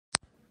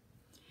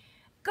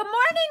Good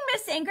morning,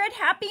 Miss Ingrid.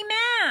 Happy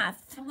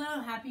math.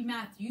 Hello, happy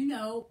math. Do you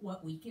know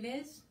what week it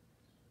is?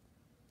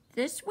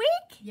 This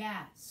week?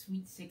 Yeah,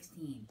 Sweet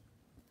 16.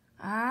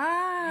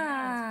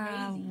 Ah,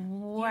 I know, it's crazy.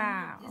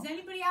 wow. Is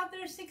anybody out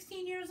there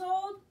 16 years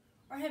old?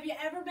 Or have you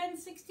ever been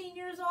 16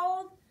 years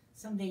old?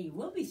 Someday you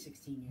will be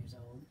 16 years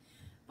old.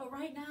 But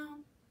right now,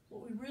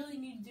 what we really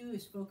need to do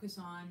is focus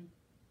on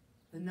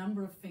the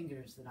number of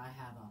fingers that I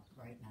have up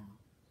right now.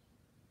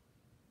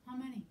 How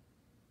many?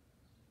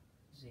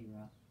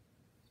 0.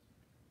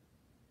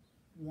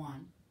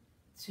 1,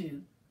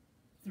 2,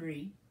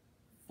 3,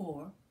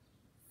 4,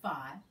 5,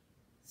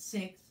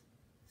 6,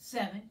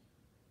 7,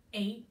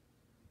 8,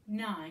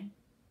 9,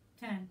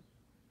 10.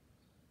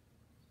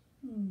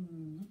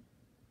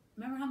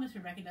 Remember how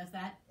Mr. Recca does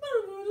that?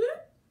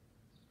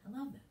 I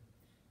love that.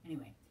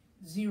 Anyway,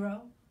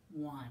 0,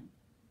 1,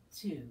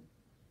 2,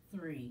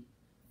 3,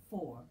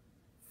 4,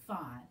 5,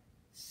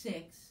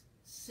 6,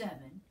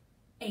 7,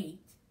 8,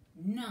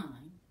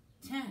 9,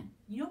 10.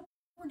 You know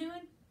what we're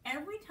doing?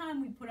 Every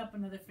time we put up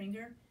another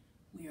finger,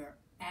 we are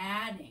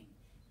adding.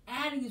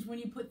 Adding is when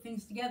you put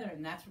things together,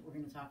 and that's what we're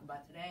going to talk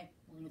about today.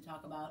 We're going to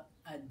talk about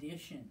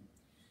addition.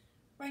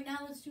 Right now,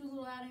 let's do a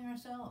little adding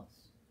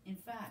ourselves. In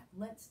fact,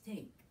 let's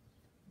take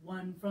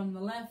 1 from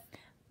the left,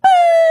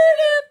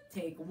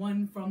 take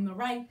 1 from the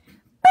right,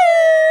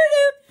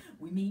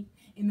 we meet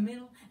in the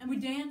middle, and we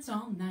dance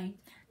all night.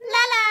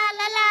 La la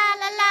la la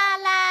la la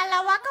la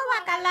la waka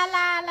waka la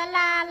la la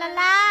la la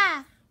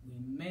la. We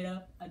made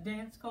up a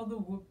dance called the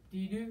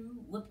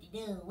whoop-de-doo,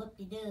 whoop-de-doo,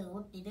 whoop-de-doo,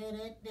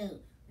 whoop-de-doo-doo-doo.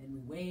 Then we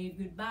waved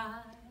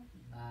goodbye,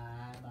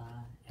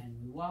 bye-bye, and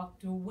we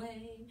walked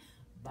away,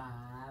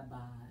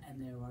 bye-bye.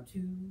 And there are 2,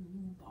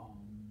 bom,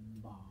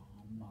 bom,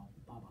 bom,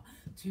 bom, bom.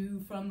 2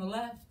 from the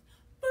left,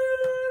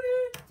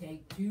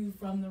 take 2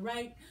 from the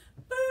right,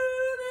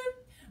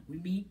 we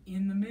meet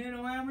in the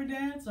middle and we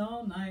dance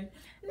all night.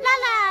 La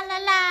la la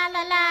la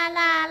la la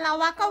la la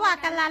waka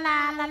waka la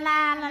la la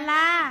la la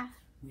la.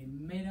 We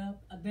made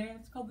up a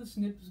dance called the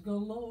Snips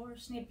Galore.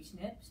 Snippy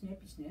snip,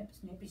 snippy snip,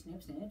 snippy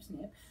snip, snip,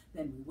 snip.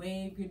 Then we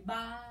waved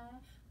goodbye,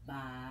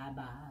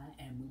 bye-bye,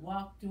 and we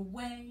walked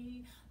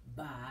away,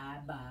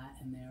 bye-bye.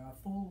 And there are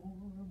 4,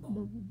 bum,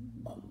 bum,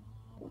 bum,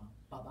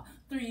 bum, bum.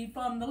 3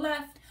 from the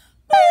left,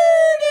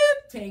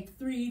 take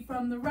 3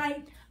 from the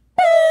right,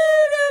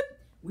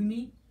 we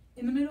meet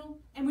in the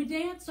middle and we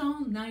dance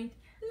all night.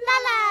 La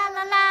la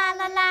la la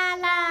la la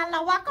la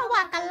la waka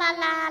waka la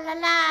la la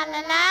la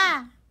la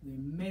la. We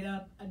made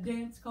up a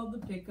dance called the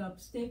Pick Up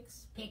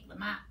Sticks. Pick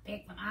them up,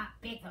 pick them up,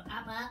 pick them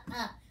up, up,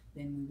 up.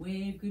 Then we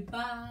waved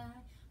goodbye,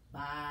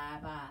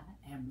 bye-bye,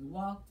 and we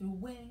walked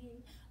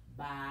away,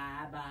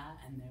 bye-bye.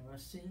 And there are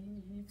 6,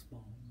 bum,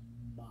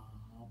 ba,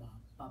 ba,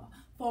 ba, ba.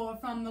 4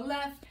 from the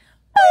left,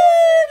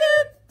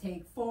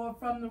 take 4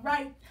 from the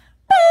right,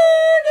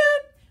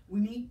 we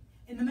meet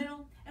in the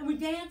middle and we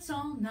dance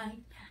all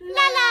night.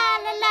 La la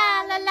la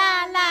la la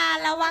la la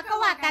la waka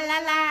waka la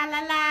la la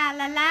la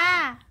la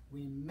la.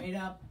 We made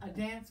up a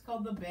dance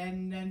called the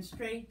Bend and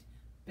Straight,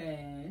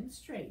 bend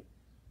straight,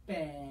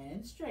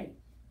 bend straight,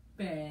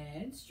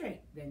 bend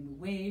straight. Then we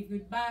waved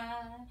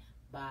goodbye,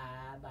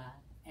 bye-bye,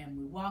 and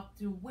we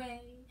walked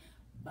away,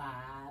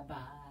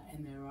 bye-bye.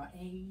 And there are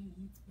 8,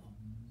 bum,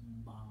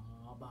 ba,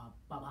 ba,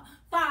 ba, ba.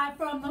 5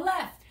 from the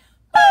left,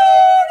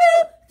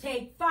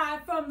 take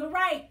 5 from the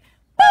right,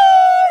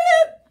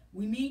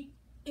 we meet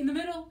in the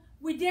middle,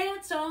 we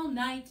dance all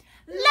night.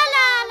 La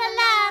la la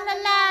la la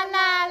la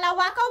la la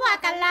waka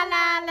waka la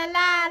la la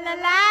la la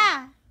la.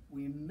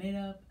 We made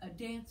up a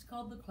dance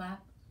called the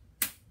clap,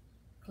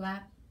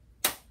 clap,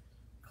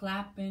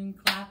 clap and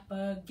clap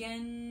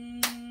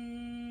again.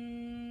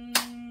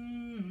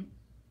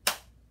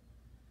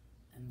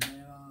 And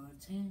there are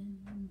 10,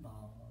 ba,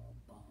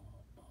 ba,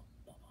 ba,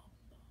 ba, ba.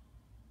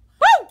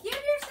 Woo! Give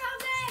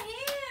yourselves a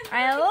hand.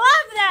 I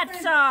love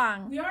that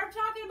song. We are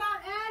talking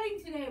about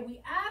adding today.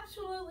 We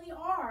absolutely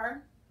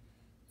are.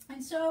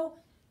 And so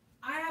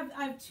I have 2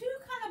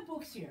 kind of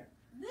books here.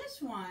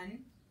 This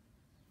one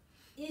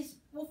is,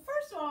 well,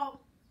 first of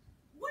all,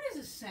 what is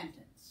a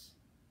sentence?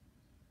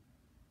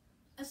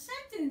 A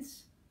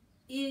sentence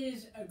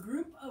is a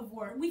group of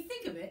words. We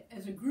think of it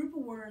as a group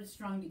of words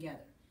strung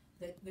together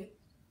that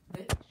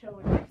show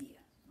an idea,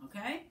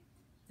 okay?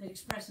 That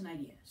express an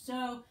idea.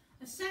 So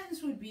a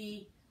sentence would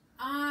be,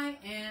 I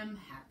am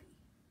happy,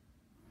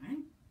 all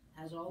right?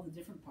 Has all the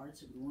different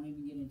parts that we won't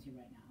even get into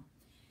right now.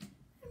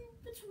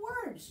 It's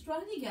words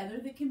strung together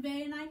that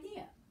convey an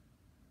idea.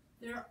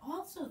 There are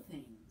also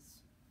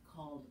things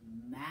called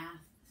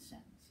math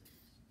sentences.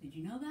 Did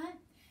you know that?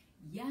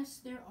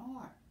 Yes, there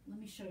are. Let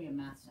me show you a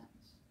math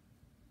sentence.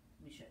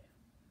 Let me show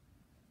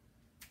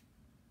you.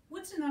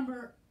 What's the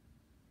number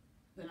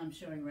that I'm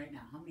showing right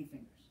now? How many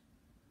fingers?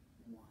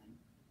 1.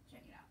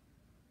 Check it out.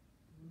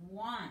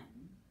 1.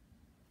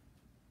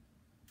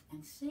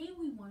 And say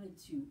we wanted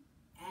to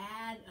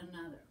add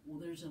another. Well,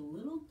 there's a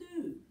little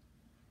dude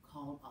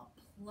called a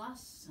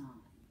plus sign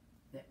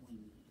that we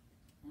need.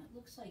 And it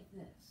looks like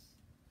this.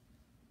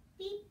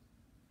 Beep,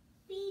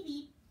 beep,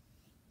 beep.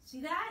 See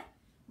that?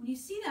 When you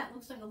see that, it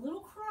looks like a little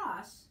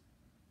cross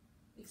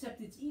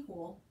except it's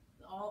equal,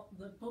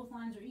 both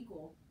lines are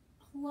equal,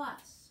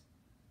 plus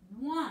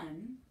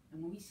 1,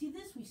 and when we see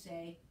this we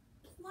say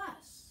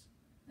plus.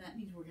 That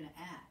means we're going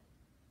to add.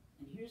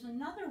 And here's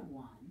another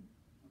 1,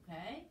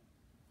 okay?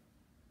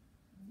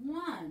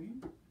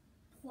 1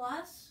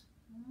 plus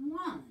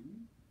 1.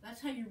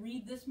 That's how you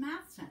read this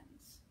math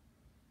sentence.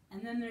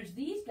 And then there's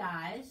these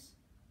guys.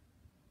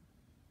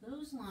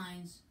 Those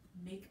lines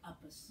make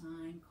up a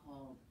sign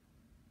called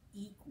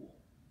equal.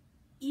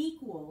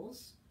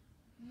 Equals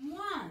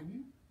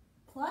 1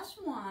 plus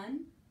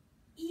 1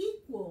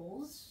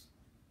 equals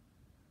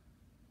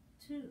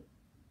 2.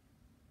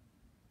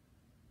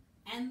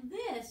 And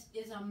this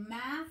is a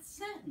math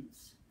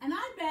sentence. And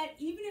I bet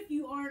even if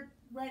you aren't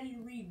ready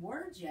to read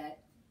words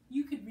yet,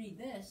 you could read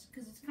this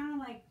because it's kind of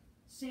like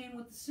saying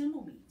what the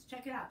symbol means.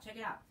 Check it out, check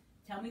it out.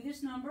 Tell me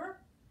this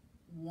number.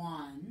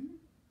 1,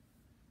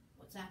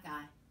 what's that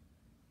guy?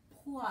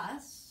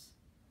 Plus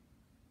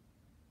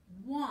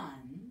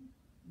 1,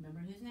 remember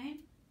his name?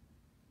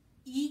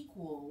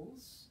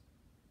 Equals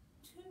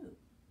 2.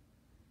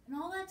 And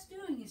all that's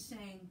doing is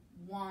saying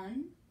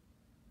 1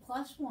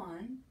 plus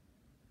 1,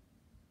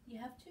 you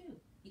have 2,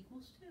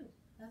 equals 2.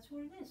 That's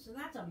what it is. So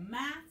that's a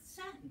math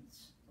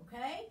sentence,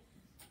 okay?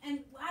 And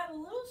I have a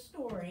little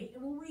story,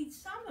 and we'll read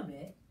some of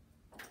it,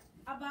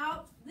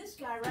 about this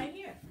guy right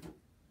here.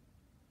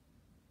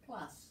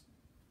 Plus.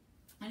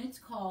 And it's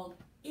called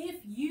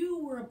If You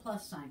Were a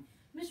Plus Sign.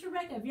 Miss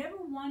Rebecca, have you ever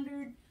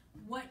wondered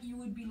what you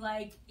would be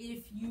like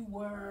if you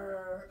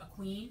were a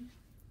queen?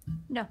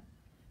 No.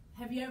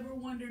 Have you ever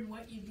wondered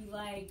what you'd be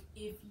like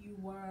if you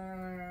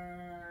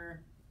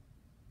were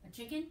a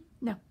chicken?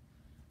 No.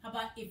 How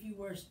about if you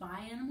were a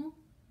spy animal?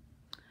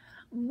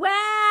 Well,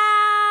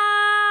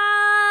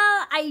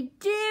 I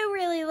do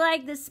really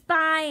like the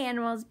spy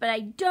animals, but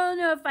I don't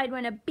know if I'd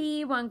want to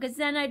be one because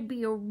then I'd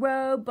be a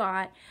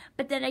robot.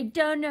 But then I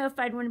don't know if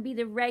I'd want to be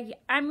the regular.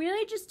 I'm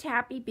really just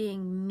happy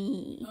being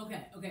me.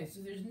 Okay,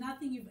 so there's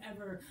nothing you've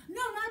ever,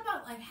 no, not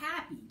about like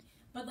happy,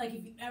 but like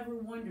if you ever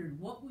wondered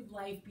what would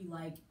life be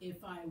like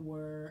if I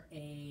were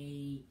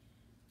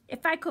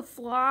if I could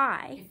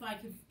fly.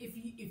 If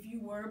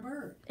you were a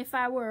bird. If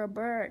I were a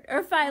bird. Or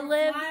if I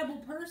lived. A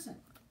flyable person.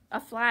 A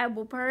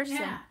flyable person.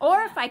 Yeah, or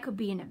yeah. if I could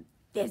be an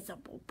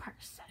invisible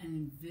person.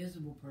 An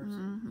invisible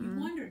person. You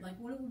wondered like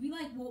what it would be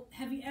like. Well,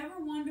 have you ever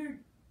wondered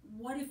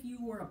what if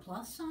you were a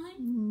plus sign?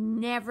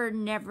 Never. I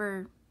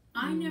never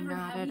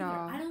not have at either.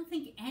 all. I don't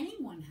think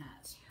anyone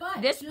has.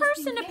 But This just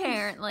person in case,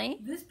 apparently.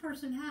 This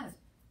person has.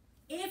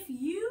 If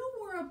You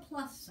Were a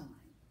Plus Sign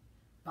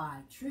by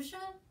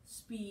Trisha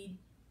Speed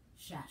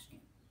Shashkin.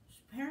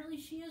 Apparently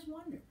she has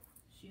wondered.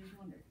 She has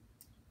wondered.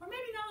 Or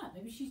maybe not.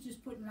 Maybe she's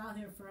just putting it out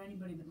there for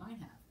anybody that might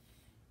have.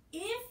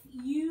 If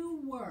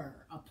you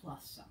were a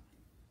plus sign,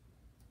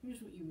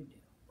 here's what you would do.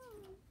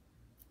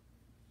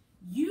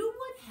 You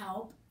would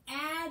help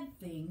add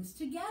things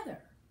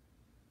together.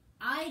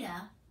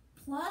 Ida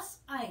plus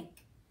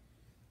Ike,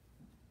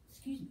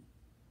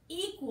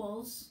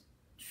 equals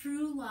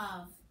true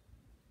love.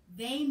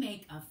 They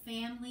make a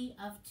family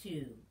of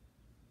 2.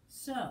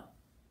 So,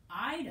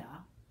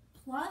 Ida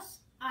plus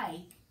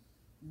Ike,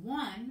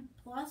 1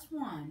 plus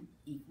 1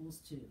 equals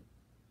 2.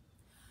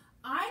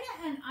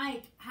 Ida and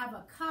Ike have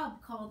a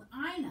cub called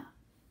Ina.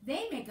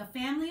 They make a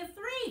family of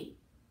 3.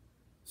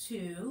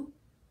 2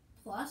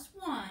 plus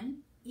 1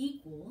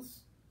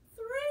 equals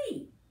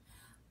 3.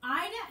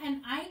 Ida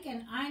and Ike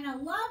and Ina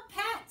love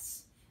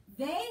pets.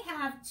 They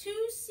have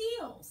 2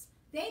 seals.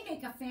 They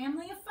make a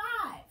family of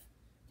 5.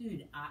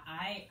 Dude,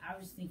 I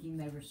was thinking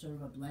they were sort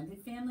of a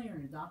blended family or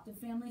an adopted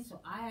family, so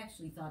I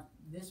actually thought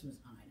this was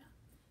Ina.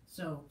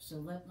 So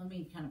let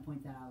me kind of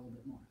point that out a little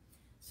bit more.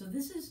 So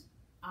this is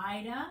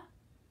Ida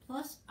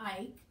plus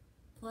Ike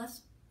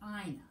plus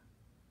Ina.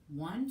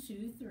 1,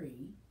 2,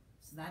 3.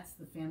 So that's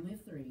the family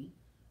of 3.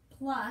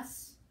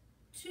 Plus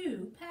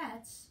 2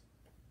 pets.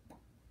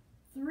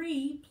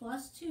 3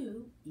 plus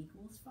 2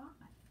 equals 5.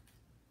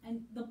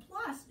 And the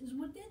plus is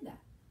what did that.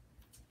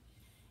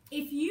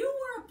 If you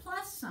were a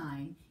plus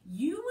sign,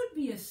 you would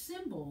be a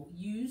symbol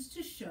used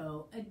to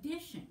show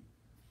addition.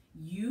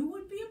 You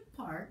would be a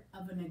part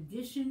of an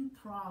addition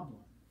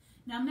problem.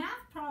 Now,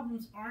 math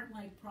problems aren't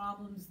like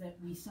problems that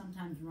we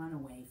sometimes run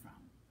away from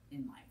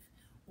in life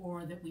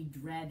or that we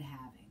dread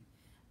having.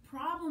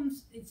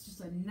 Problems, it's just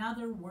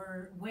another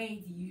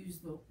way to use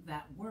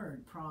that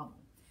word, problem.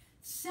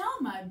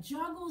 Selma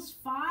juggles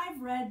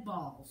 5 red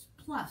balls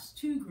plus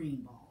 2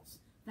 green balls.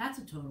 That's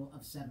a total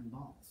of 7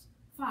 balls.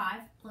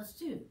 5 plus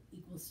 2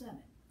 equals 7.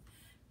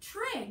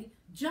 Trig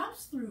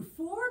jumps through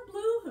 4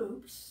 blue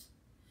hoops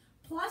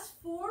plus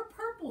 4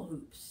 purple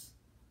hoops.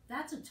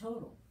 That's a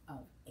total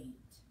of 8.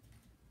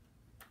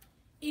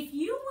 If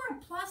you were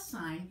a plus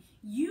sign,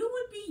 you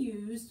would be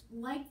used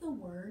like the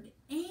word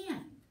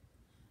and.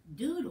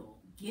 Doodle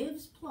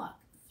gives Pluck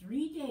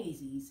 3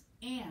 daisies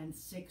and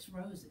 6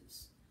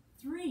 roses.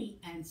 3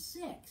 and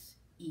 6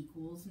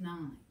 equals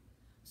 9.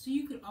 So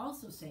you could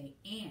also say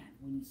and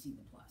when you see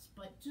the plus,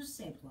 but just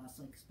say plus,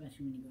 like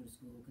especially when you go to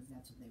school, because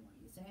that's what they want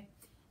you to say.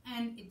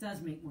 And it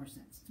does make more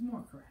sense. It's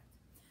more correct.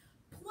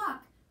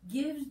 Pluck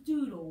gives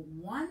Doodle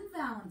 1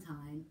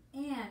 Valentine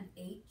and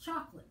 8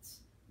 chocolates.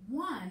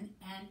 1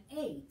 and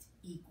 8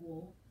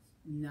 equal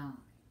 9.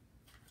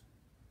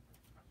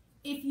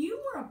 If you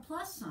were a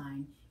plus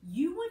sign,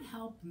 you would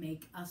help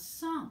make a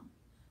sum.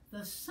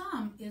 The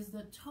sum is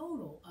the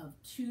total of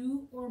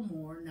 2 or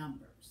more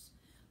numbers.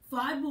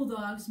 5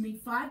 bulldogs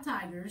meet 5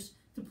 tigers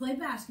to play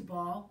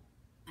basketball,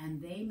 and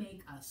they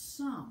make a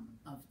sum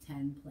of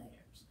 10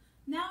 players.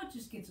 Now it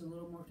just gets a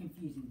little more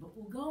confusing, but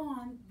we'll go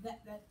on.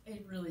 That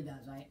it really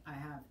does. I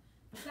have.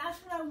 But that's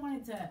what I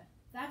wanted to,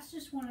 that's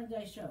just wanted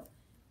to show.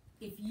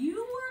 If you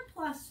were a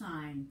plus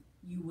sign,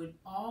 you would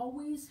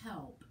always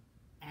help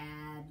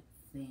add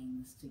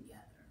things together.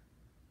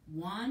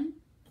 1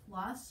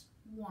 plus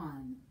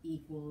 1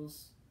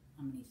 equals,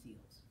 how many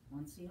seals?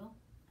 1 seal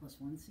plus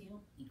 1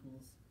 seal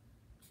equals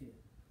 2.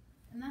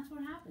 And that's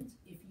what happens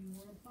if you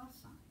were a plus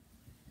sign.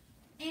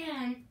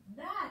 And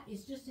that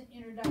is just an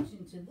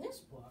introduction to this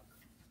book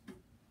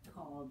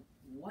called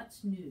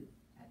What's New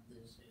at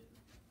the Zoo.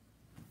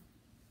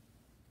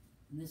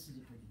 And this is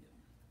a pretty good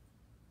one.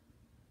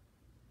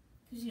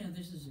 Because, you know,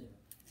 there's a zoo.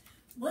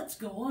 Let's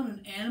go on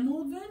an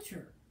animal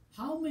adventure.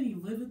 How many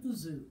live at the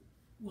zoo?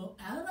 We'll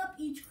add up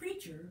each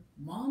creature,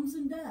 moms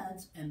and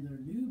dads, and their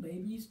new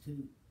babies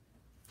too.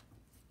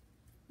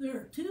 There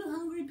are 2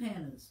 hungry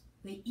pandas.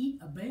 They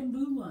eat a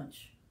bamboo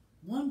lunch.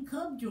 1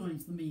 cub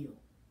joins the meal.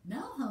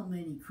 Now how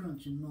many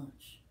crunch and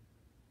munch?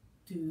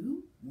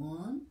 2,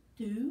 1,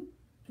 2,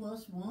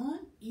 plus 1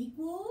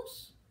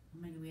 equals,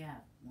 how many do we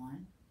have?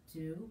 1,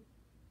 2,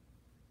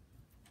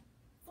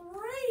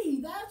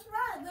 3. That's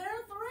right, there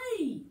are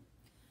 3.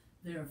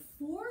 There are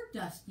 4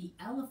 dusty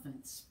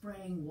elephants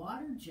spraying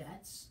water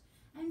jets,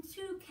 and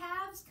 2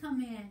 calves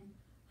come in.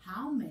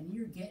 How many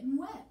are getting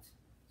wet?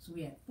 So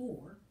we have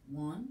 4.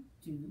 1,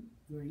 2,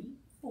 3,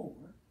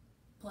 4.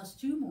 Plus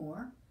 2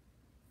 more.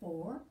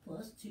 4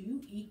 plus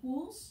 2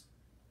 equals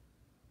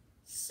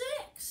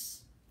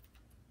 6.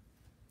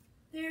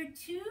 There are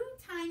 2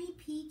 tiny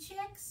pea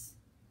chicks,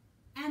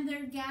 and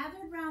they're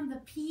gathered round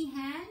the pea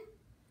hen.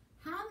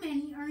 How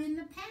many are in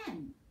the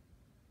pen?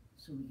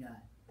 So we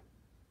got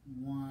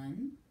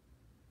 1,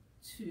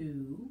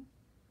 2,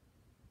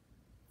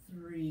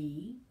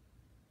 3,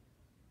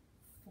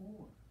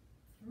 4.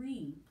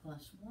 3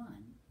 plus 1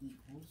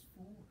 equals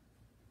 4.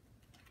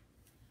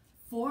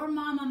 4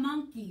 mama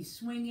monkeys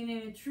swinging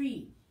in a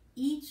tree.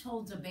 Each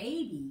holds a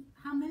baby.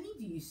 How many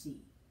do you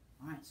see?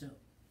 All right, so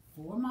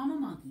 4 mama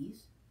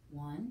monkeys.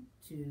 1,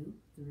 2,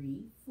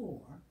 3,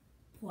 4.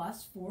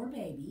 Plus 4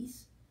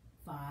 babies.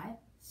 5,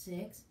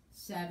 6,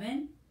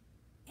 7,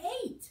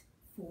 8.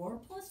 4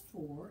 plus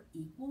 4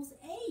 equals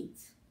 8.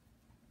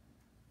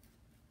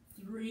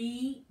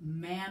 3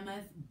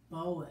 mammoth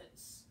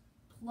boas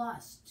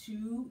plus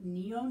 2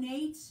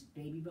 neonates,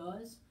 baby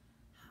boas,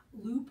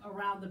 loop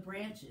around the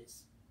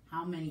branches.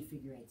 How many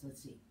figure eights?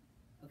 Let's see.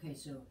 Okay,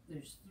 so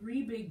there's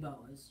 3 big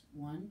boas.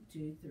 1,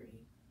 2, 3.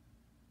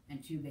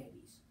 And 2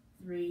 babies.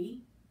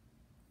 3,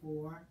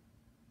 4,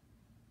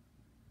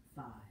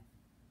 5.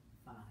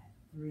 5.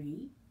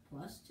 3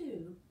 plus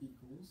 2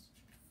 equals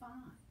 5.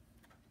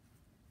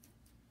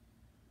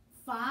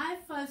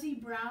 5 fuzzy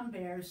brown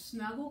bears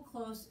snuggle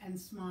close and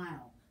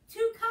smile.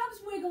 2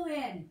 cubs wiggle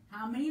in.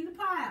 How many in the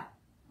pile?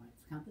 All right,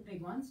 let's count the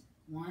big ones.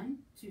 1,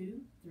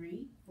 2,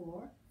 3,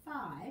 4,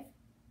 5.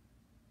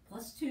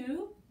 Plus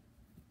 2,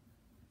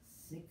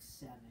 6,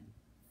 7.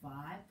 5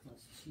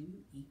 plus 2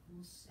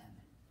 equals 7.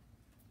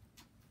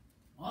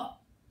 Oh,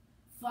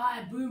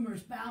 5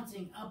 boomers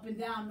bouncing up and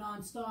down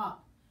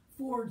nonstop.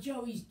 4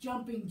 Joeys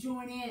jumping,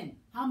 join in.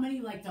 How many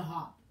like to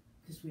hop?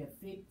 Because we have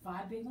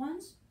 5 big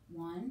ones.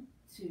 1,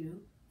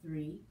 2,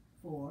 3,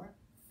 4,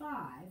 5.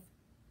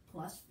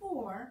 Plus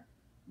 4.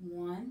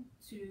 1,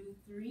 2,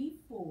 3,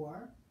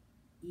 4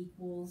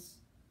 equals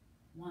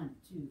 1,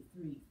 2,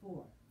 3,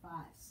 4, 5,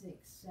 6,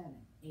 7,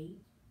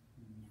 8,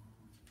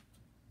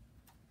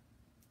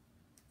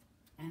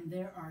 9. And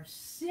there are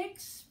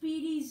 6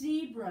 speedy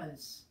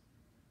zebras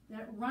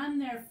that run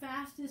their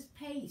fastest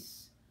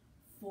pace.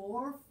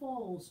 4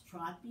 foals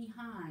trot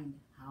behind.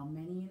 How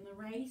many in the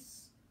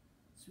race?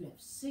 So we have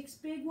 6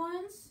 big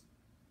ones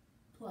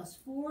plus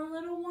 4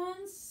 little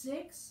ones.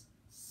 6,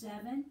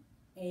 7,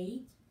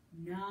 8,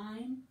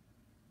 9,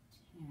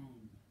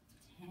 10.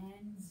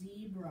 10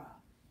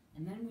 zebra.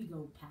 And then we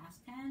go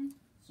past 10.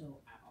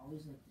 So I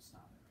always like to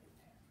stop it right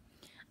there.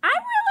 I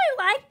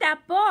really like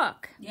that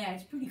book. Yeah,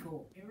 it's pretty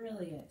cool. It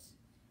really is.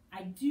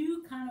 I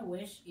do kind of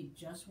wish it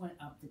just went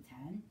up to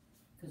 10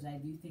 because I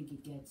do think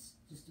it gets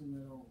just a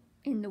little...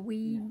 In the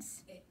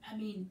weeds. You know, I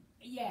mean,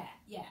 yeah.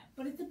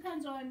 But it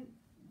depends on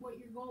what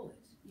your goal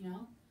is, you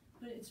know?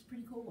 But it's a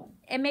pretty cool one.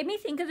 It made me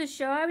think of the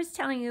show I was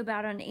telling you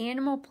about on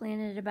Animal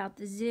Planet about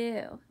the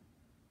zoo.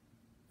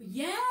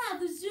 Yeah,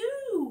 the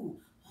zoo!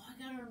 Oh,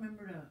 I gotta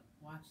remember to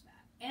watch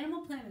that.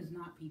 Animal Planet is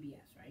not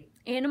PBS, right?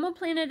 Animal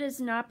Planet is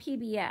not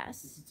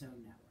PBS. It's its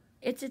own network.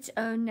 It's its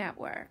own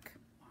network.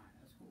 All right,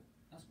 that's cool.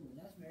 That's cool.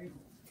 That's very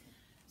cool.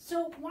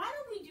 So why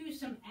don't we do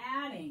some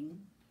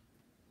adding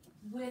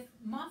with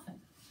muffins?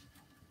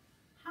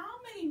 How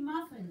many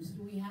muffins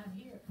do we have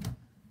here?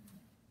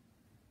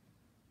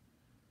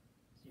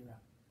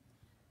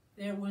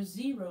 There were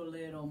 0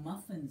 little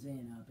muffins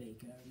in a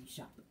bakery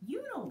shop.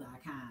 You know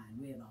that kind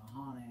with a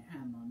honey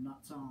and the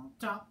nuts on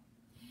top.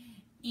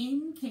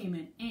 In came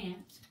an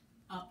ant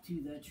up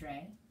to the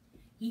tray.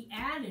 He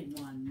added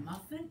 1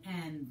 muffin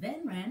and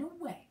then ran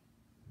away.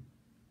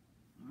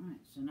 All right,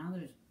 so now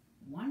there's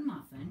 1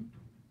 muffin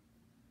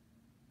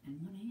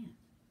and 1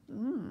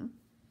 ant.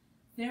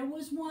 There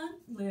was 1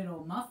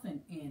 little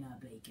muffin in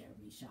a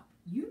bakery shop.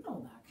 You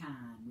know that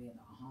kind with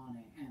a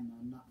honey and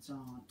the nuts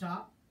on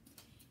top.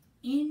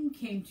 In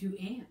came 2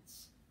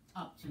 ants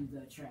up to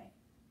the tray.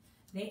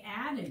 They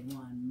added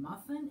 1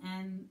 muffin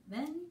and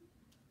then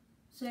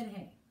said,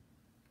 hey.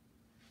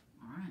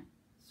 All right,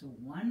 so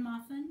 1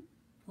 muffin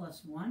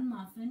plus 1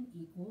 muffin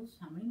equals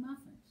how many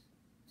muffins?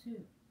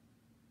 2.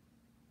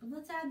 But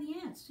let's add the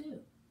ants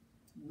too.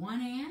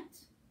 1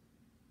 ant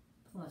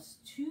plus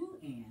 2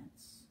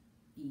 ants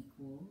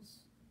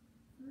equals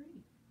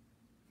 3.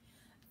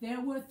 There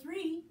were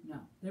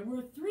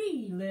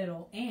 3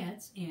 little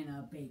ants in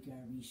a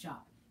bakery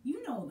shop.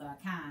 You know the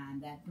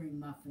kind that bring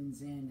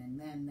muffins in and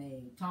then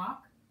they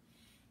talk.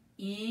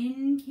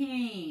 In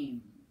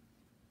came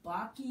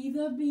Bucky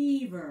the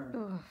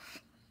Beaver.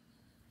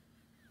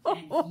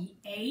 And he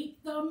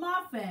ate the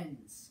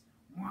muffins.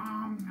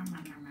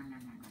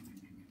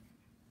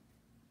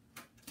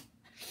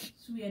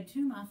 So we had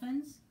 2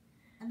 muffins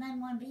and then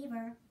 1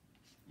 beaver.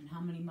 And how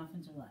many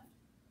muffins are left?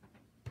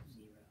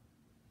 0.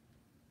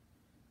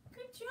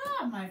 Good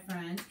job, my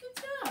friends.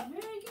 Good job.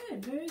 Very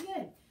good. Very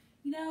good.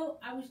 You know,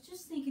 I was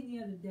just thinking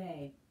the other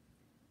day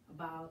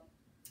about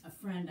a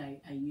friend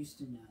I used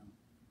to know.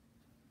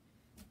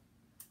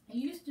 I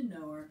used to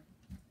know her,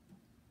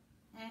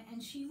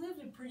 and she lived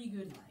a pretty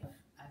good life.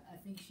 I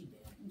think she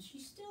did. And she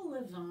still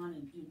lives on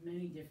in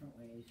many different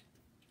ways.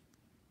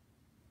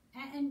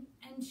 And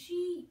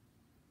she,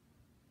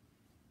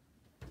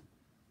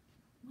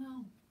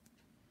 well,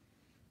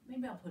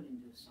 maybe I'll put it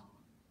into a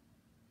song.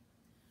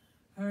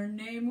 Her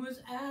name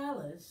was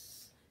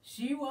Alice.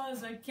 She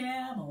was a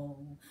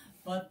camel.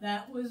 But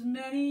that was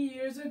many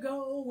years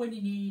ago when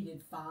you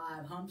needed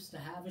 5 humps to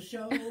have a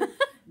show.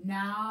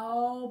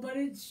 Now,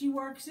 she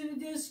works in a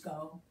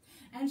disco,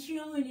 and she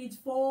only needs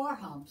 4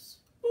 humps.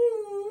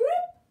 Boop.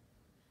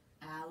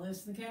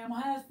 Alice the camel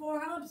has 4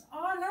 humps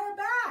on her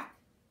back.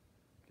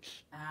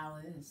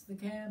 Alice the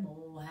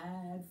camel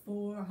had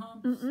 4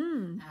 humps.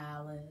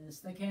 Alice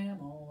the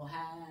camel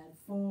had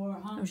 4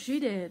 humps. Oh,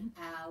 she did.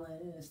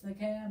 Alice the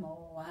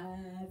camel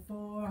had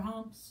 4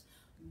 humps.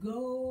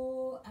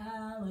 Go,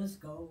 Alice,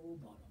 go.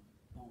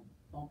 Boom,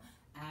 boom.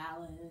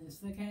 Alice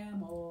the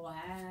camel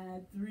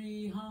had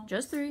 3 humps.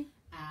 Just 3.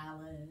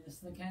 Alice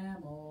the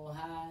camel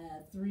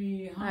had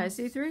 3 humps. I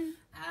see 3.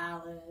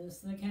 Alice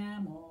the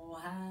camel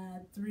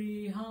had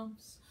 3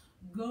 humps.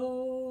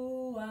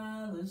 Go,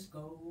 Alice,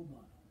 go.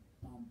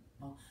 Boom,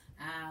 boom.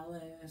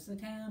 Alice the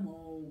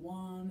camel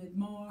wanted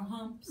more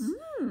humps.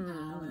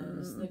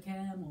 Alice the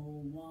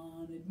camel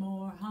wanted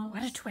more humps.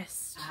 What a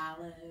twist.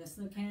 Alice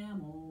the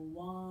camel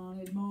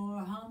wanted more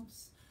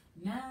humps.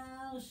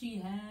 Now she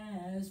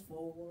has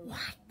 4.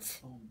 What?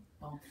 Boom,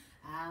 boom.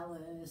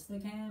 Alice the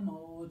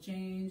camel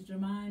changed her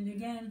mind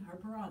again, her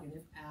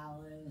prerogative.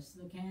 Alice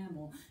the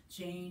camel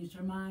changed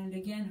her mind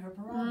again, her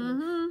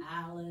prerogative.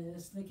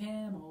 Alice the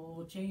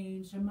camel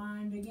changed her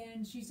mind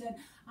again. She said,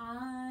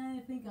 I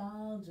think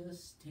I'll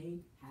just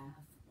take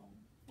half. Boom,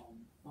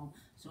 boom, boom.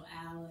 So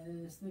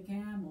Alice the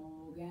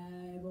camel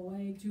gave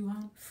away 2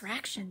 humps.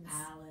 Fractions.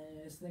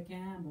 Alice the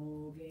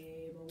camel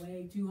gave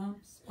away 2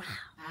 humps. Wow.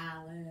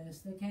 Alice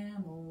the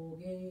camel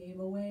gave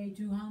away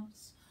 2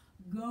 humps.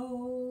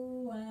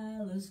 Go,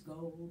 Alice,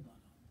 go.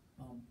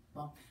 Bum,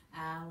 bum.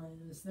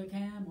 Alice the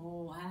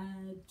camel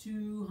had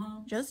 2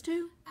 humps. Just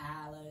 2?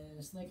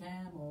 Alice the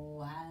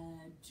camel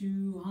had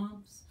 2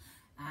 humps.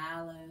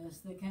 Alice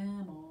the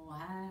camel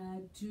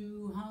had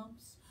 2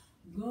 humps.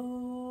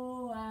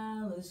 Go,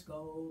 Alice,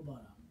 go.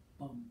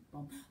 Bum,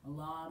 bum. A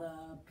lot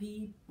of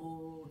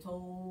people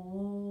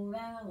told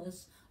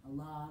Alice. A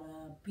lot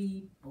of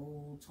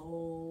people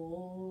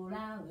told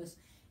Alice.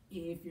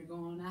 If you're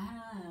gonna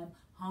have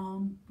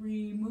hump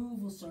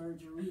removal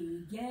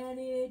surgery, get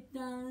it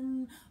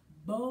done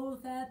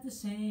both at the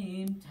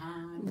same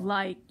time.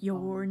 Like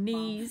your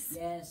knees.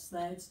 Yes,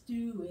 let's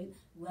do it.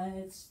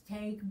 Let's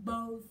take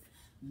both.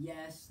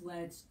 Yes,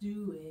 let's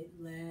do it.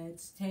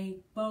 Let's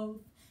take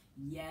both.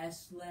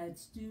 Yes,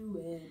 let's do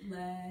it.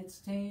 Let's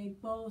take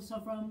both.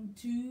 So from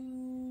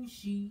 2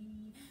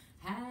 she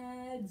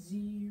had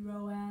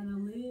 0 and a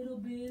little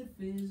bit of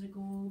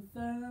physical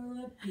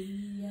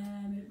therapy,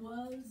 and it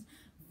was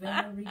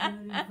very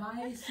good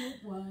advice.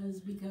 It was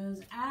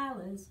because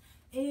Alice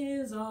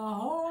is a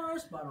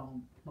horse.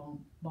 Boom,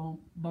 boom, boom,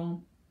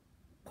 boom.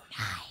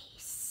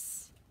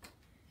 Nice.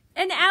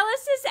 And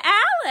Alice is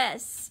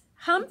Alice.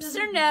 Humps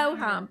or no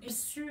humps.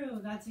 It's true.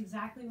 That's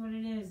exactly what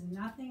it is.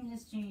 Nothing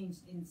has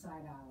changed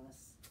inside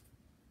Alice.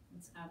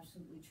 It's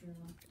absolutely true.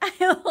 I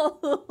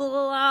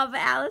love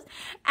Alice.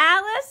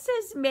 Alice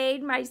has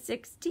made my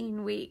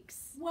 16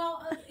 weeks.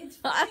 Well, it's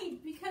funny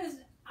because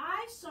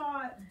I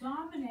saw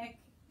Dominic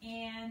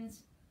and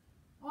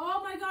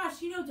Oh my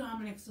gosh, you know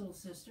Dominic's little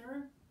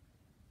sister.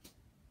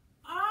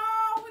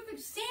 Oh, with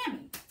the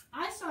Sammy.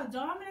 I saw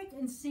Dominic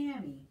and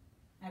Sammy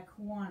at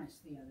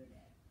Kiwanis the other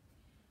day.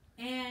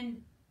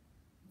 And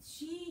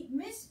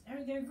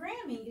their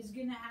Grammy is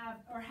going to have,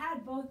 or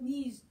had both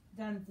knees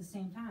done at the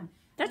same time.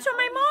 That's what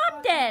my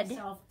mom did.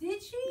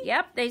 Did she?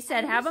 Yep, they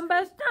said have them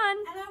both done.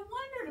 And I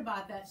wondered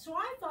about that. So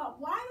I thought,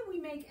 why do we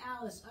make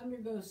Alice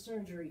undergo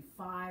surgery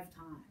 5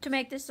 times? To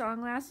make the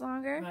song last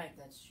longer. Right,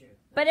 that's true.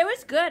 But it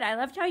was good. I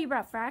loved how you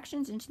brought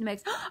fractions into the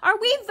mix. Are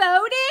we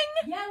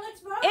voting? Yeah,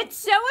 let's vote. It's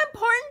so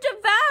important to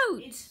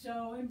vote. It's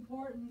so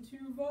important to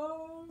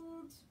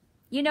vote.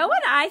 You know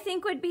what I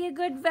think would be a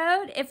good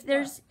vote?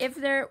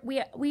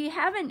 We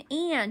have an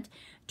ant.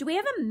 Do we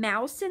have a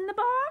mouse in the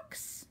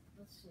box?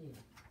 Let's see.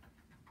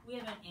 We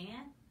have an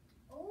ant.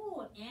 Oh,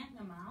 an ant and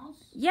a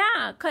mouse.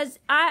 Yeah, because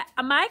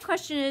my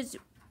question is,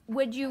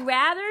 would you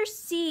rather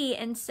see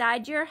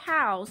inside your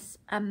house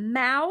a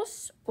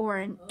mouse or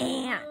an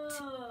ant?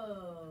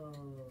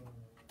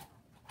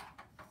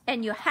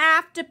 And you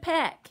have to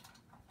pick.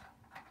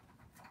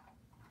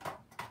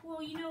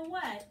 Well, you know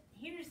what?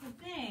 Here's the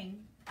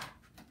thing.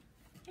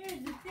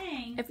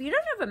 If you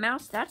don't have a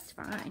mouse, that's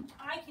fine.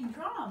 I can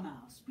draw a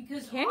mouse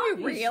because Can you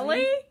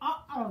really?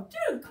 Oh,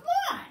 dude, come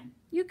on!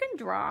 You can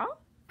draw.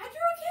 I drew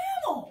a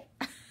camel.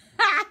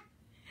 I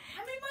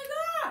mean, my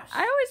gosh!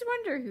 I always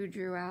wonder who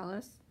drew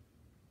Alice.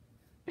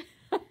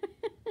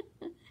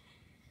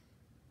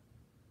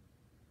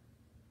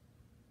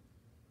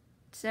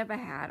 Does it have a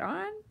hat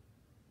on?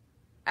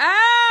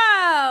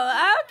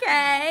 Oh,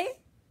 okay.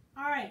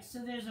 All right, so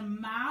there's a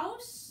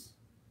mouse.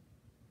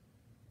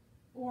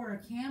 Or a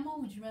camel?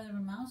 Would you rather have a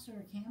mouse or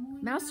a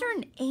camel? Mouse or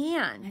an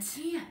ant?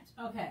 An ant.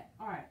 Okay.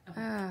 All right. Okay.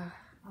 A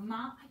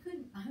mouse.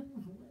 I don't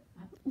know.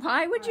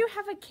 Why would you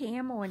have a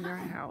camel in your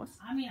house?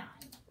 I mean,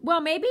 well,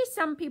 maybe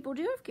some people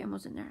do have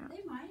camels in their house.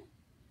 They might.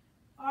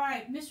 All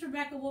right, Miss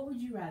Rebecca, what would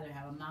you rather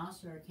have, a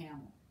mouse or a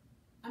camel?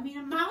 I mean,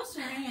 a mouse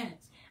or an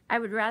ant? I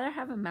would rather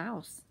have a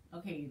mouse.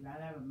 Okay, you'd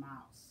rather have a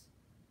mouse.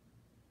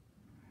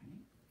 All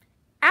right.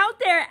 Out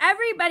there,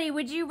 everybody,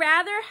 would you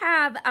rather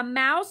have a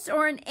mouse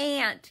or an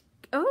ant?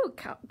 Oh,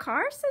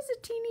 Carr says a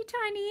teeny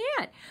tiny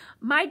ant.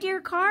 My dear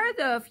Carr,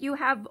 though, if you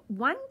have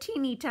one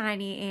teeny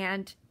tiny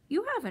ant,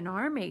 you have an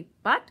army.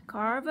 But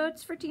Carr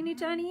votes for teeny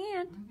tiny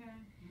ant. Okay.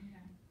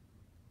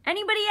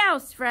 Anybody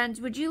else, friends?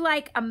 Would you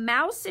like a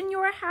mouse in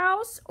your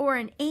house or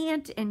an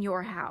ant in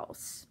your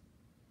house?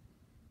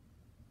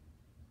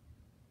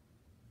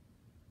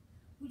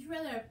 Would you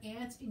rather have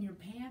ants in your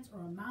pants or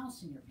a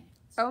mouse in your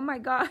pants? Oh my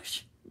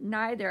gosh,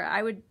 neither.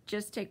 I would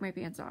just take my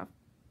pants off.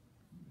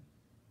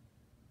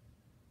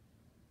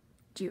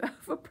 Do you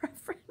have a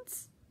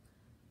preference?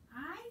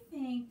 I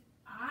think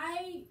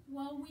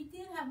we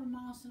did have a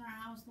mouse in our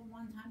house the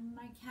one time.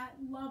 My cat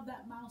loved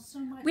that mouse so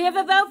much. We have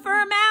a vote for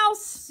a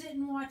mouse. Sit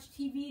and watch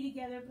TV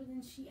together, but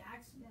then she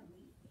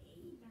accidentally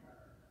ate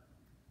her.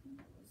 It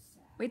was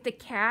sad. Wait, the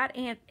cat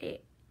ate...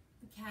 The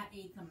cat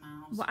ate the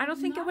mouse. Well, I don't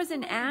think it was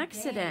an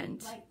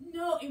accident.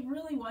 No, it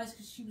really was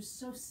because she was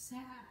so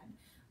sad.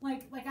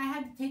 Like I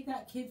had to take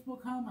that kid's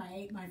book home. I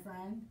ate my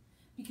friend.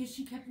 Because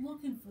she kept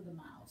looking for the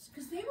mouse.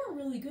 Because they were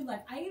really good.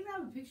 Like, I even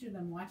have a picture of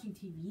them watching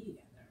TV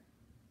together.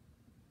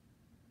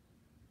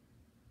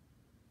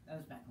 That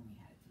was back when we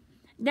had a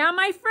TV. Now,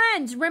 my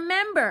friends,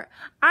 remember,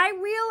 I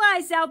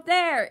realize out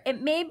there,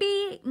 it may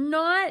be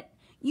not,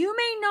 you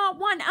may not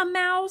want a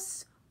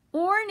mouse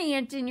or an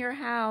ant in your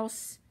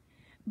house,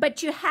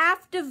 but you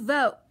have to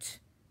vote.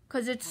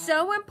 Because it's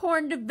so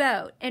important to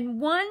vote. And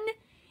one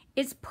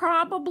is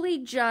probably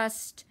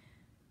just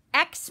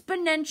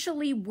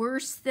exponentially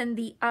worse than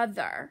the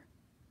other.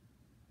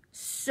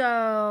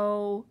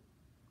 So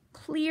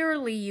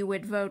clearly you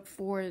would vote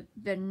for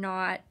the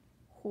not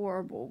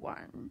horrible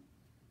one.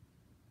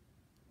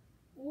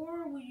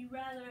 Or would you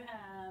rather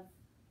have...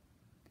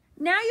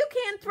 Now you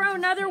can't throw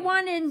another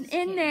one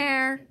in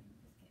there.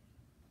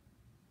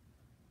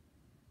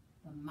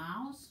 The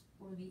mouse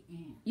or the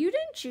ant? You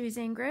didn't choose,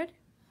 Ingrid.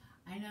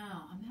 I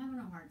know. I'm having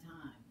a hard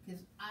time.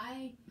 Because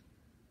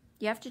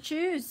You have to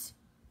choose.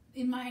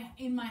 In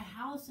my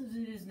house as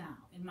it is now,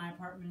 in my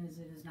apartment as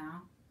it is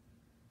now,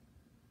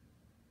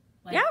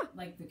 yeah,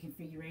 like the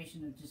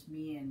configuration of just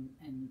me and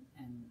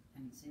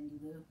Cindy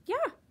Lou. Yeah.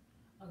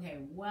 Okay,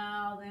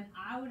 well then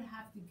I would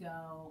have to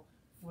go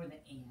for the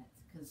ant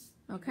because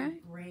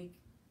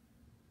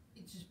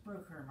it just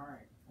broke her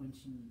heart when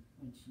she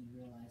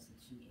realized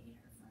that she ate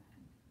her friend.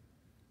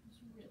 It was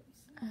really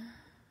sad.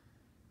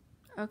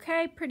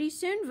 Okay, pretty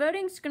soon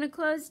voting's gonna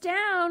close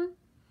down.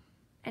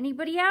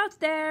 Anybody out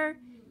there?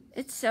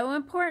 It's so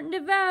important to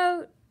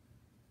vote.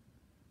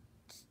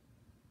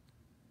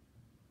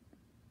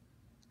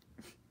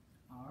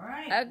 All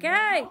right.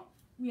 Okay. Well,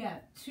 we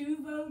have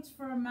 2 votes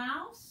for a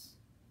mouse.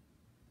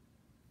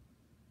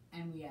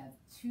 And we have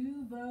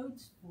 2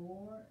 votes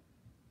for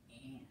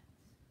ant.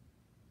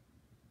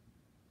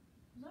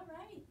 Is that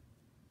right?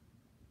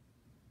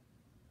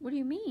 What do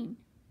you mean?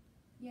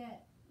 Yeah.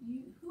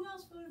 Who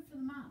else voted for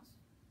the mouse?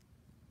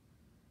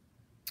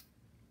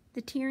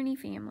 The Tierney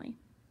family.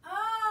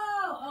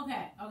 Oh,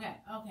 Okay.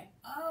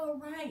 Oh,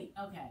 right.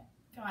 Okay.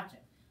 Gotcha.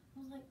 I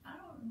was like, I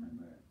don't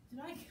remember.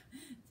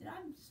 Did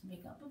I just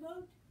make up a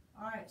vote?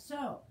 All right.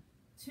 So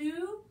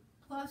 2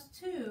 plus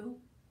 2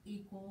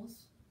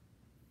 equals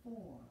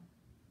 4.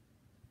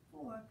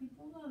 4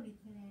 people voted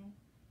today.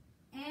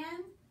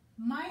 And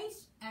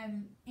mice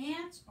and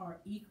ants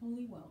are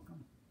equally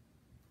welcome.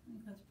 I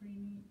think that's pretty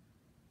neat.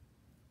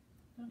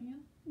 Don't you?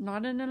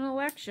 Not in an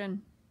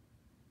election.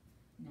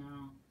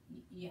 No.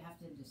 You have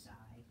to decide.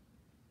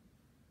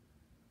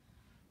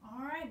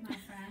 All right, my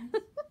friends.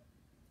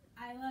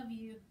 I love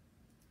you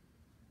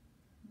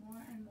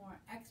more and more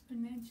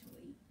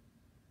exponentially.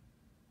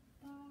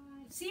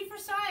 Bye. C for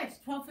science,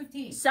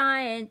 12:15.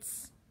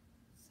 Science.